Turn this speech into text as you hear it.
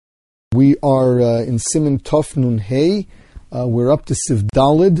We are in Siman Tov Nun Hey. We're up to Siv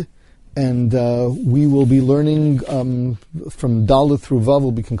Dalid, and we will be learning from Dalid through Vav.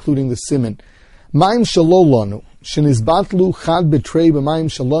 We'll be concluding the Siman. Ma'im shalolanu shenizbatlu chad betrei b'ma'im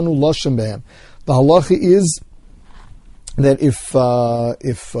shalanu loshem behem. The halacha is that if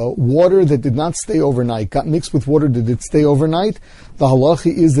water that did not stay overnight got mixed with water that did stay overnight, the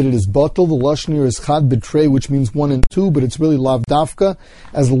halacha is that it is batal. The lashon here is chad betrei, which means 1 and 2, but it's really lav dafka.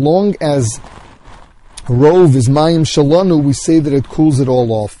 As long as rov is mayim shalanu, we say that it cools it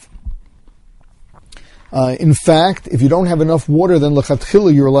all off. In fact, if you don't have enough water, then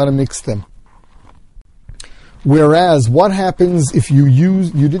lechatchila you're allowed to mix them. Whereas, what happens if you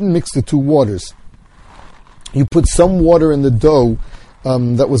didn't mix the two waters? You put some water in the dough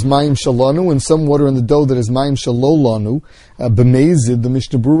that was mayim shalanu, and some water in the dough that is mayim shalolanu. B'mezid, the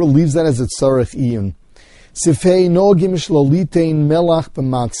Mishnah Berurah leaves that as a tzarech iyun. Sifhei nogim shlolitein melach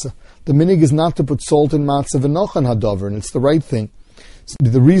b'matzah. The minig is not to put salt in matzah v'nochan hadavar, and it's the right thing.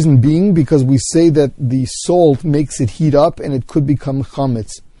 The reason being because we say that the salt makes it heat up and it could become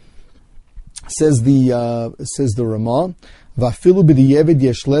chametz. Says the Ramah, Vafilu b'di'eved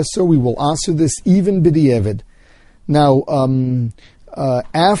yesh leser, we will answer this even b'di'eved. Now,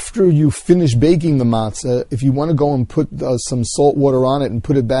 after you finish baking the matzah, if you want to go and put some salt water on it and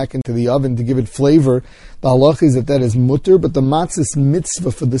put it back into the oven to give it flavor, the halach is that is mutter, but the matzah's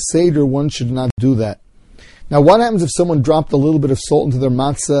mitzvah for the seder, one should not do that. Now, what happens if someone dropped a little bit of salt into their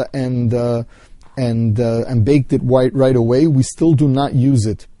matzah and baked it right away? We still do not use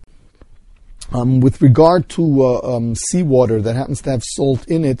it. With regard to seawater that happens to have salt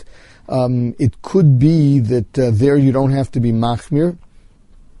in it, it could be that there you don't have to be machmir.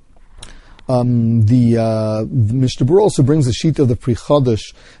 The Mishnah Berurah also brings a sheet of the Pri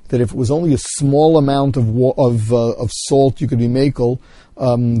Chadash that if it was only a small amount of salt, you could be makel.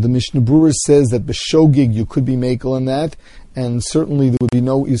 The Mishnah Berurah says that b'shogig you could be makel in that, and certainly there would be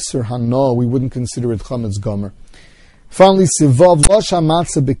no isur hana. We wouldn't consider it chametz gomer. Finally, sivav lash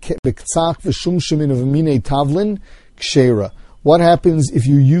hamatzah b'ktzach v'shum shemin of minei tavlin kshera. What happens if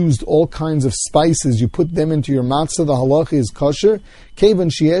you used all kinds of spices? You put them into your matzah. The halacha is kosher. Kevan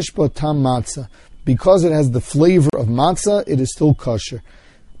sheyesh bo tam matzah, because it has the flavor of matzah, it is still kosher.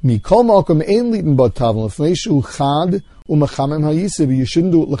 Mikol malkom ein litin bo tavlin l'fneishu chad umachamem hayisiv. You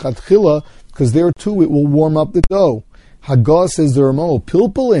shouldn't do it lechatchila because there too it will warm up the dough. Haggah says the Ramah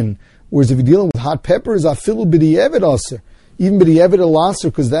pilpulin. Whereas if you're dealing with hot peppers, afilu b'di'eved aser. Even b'di'eved el aser,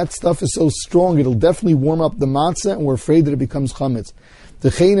 because that stuff is so strong, it'll definitely warm up the matzah, and we're afraid that it becomes chametz. The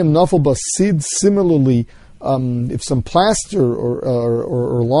chayim nafel basid, similarly, if some plaster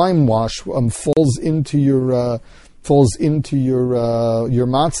or lime wash falls into your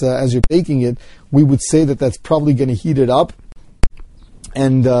matzah as you're baking it, we would say that that's probably going to heat it up,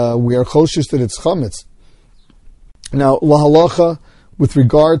 and we are choshish that it's chametz. Now, lahalacha, with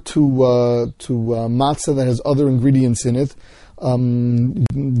regard to matzah that has other ingredients in it,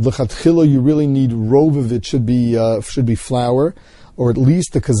 lechatchila you really need rov of it should be flour, or at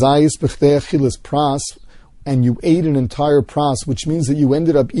least the kazayis b'chtei achilas pras, and you ate an entire pras, which means that you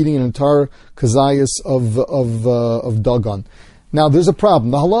ended up eating an entire kazayis of dagan. Now there's a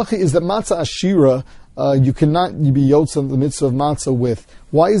problem. The halacha is that matzah ashira you cannot be yotza the mitzvah of matzah with.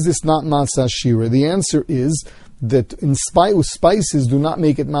 Why is this not matzah ashira? The answer is that in spices do not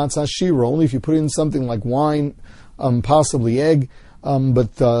make it matzah shira. Only if you put in something like wine, possibly egg,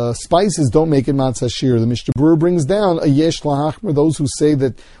 but spices don't make it matzah shira. The Mishnah Berurah brings down a yesh lahachmer, those who say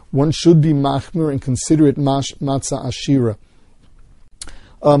that one should be machmer and consider it matzah ashira.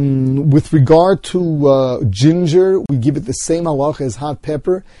 With regard to ginger, we give it the same halacha as hot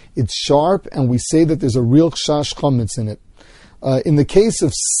pepper. It's sharp, and we say that there's a real chash chametz in it. In the case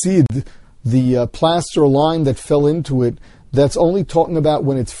of sid, the plaster lime that fell into it, that's only talking about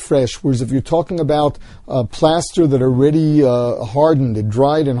when it's fresh. Whereas if you're talking about plaster that already hardened, it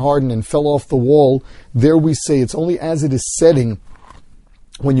dried and hardened and fell off the wall, there we say it's only as it is setting.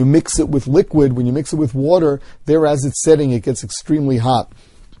 When you mix it with liquid, when you mix it with water, there as it's setting, it gets extremely hot.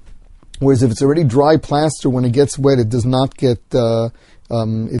 Whereas if it's already dry plaster, when it gets wet, it does not get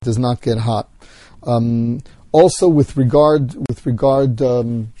hot. Also, with regard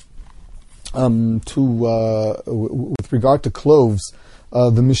to cloves,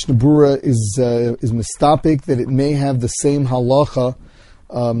 the Mishnah Berurah is mistapik that it may have the same halacha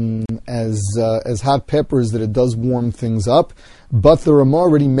as hot peppers, that it does warm things up. But the Ramah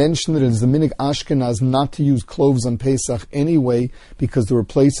already mentioned that it is the minig Ashkenaz not to use cloves on Pesach anyway, because there were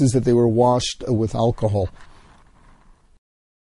places that they were washed with alcohol.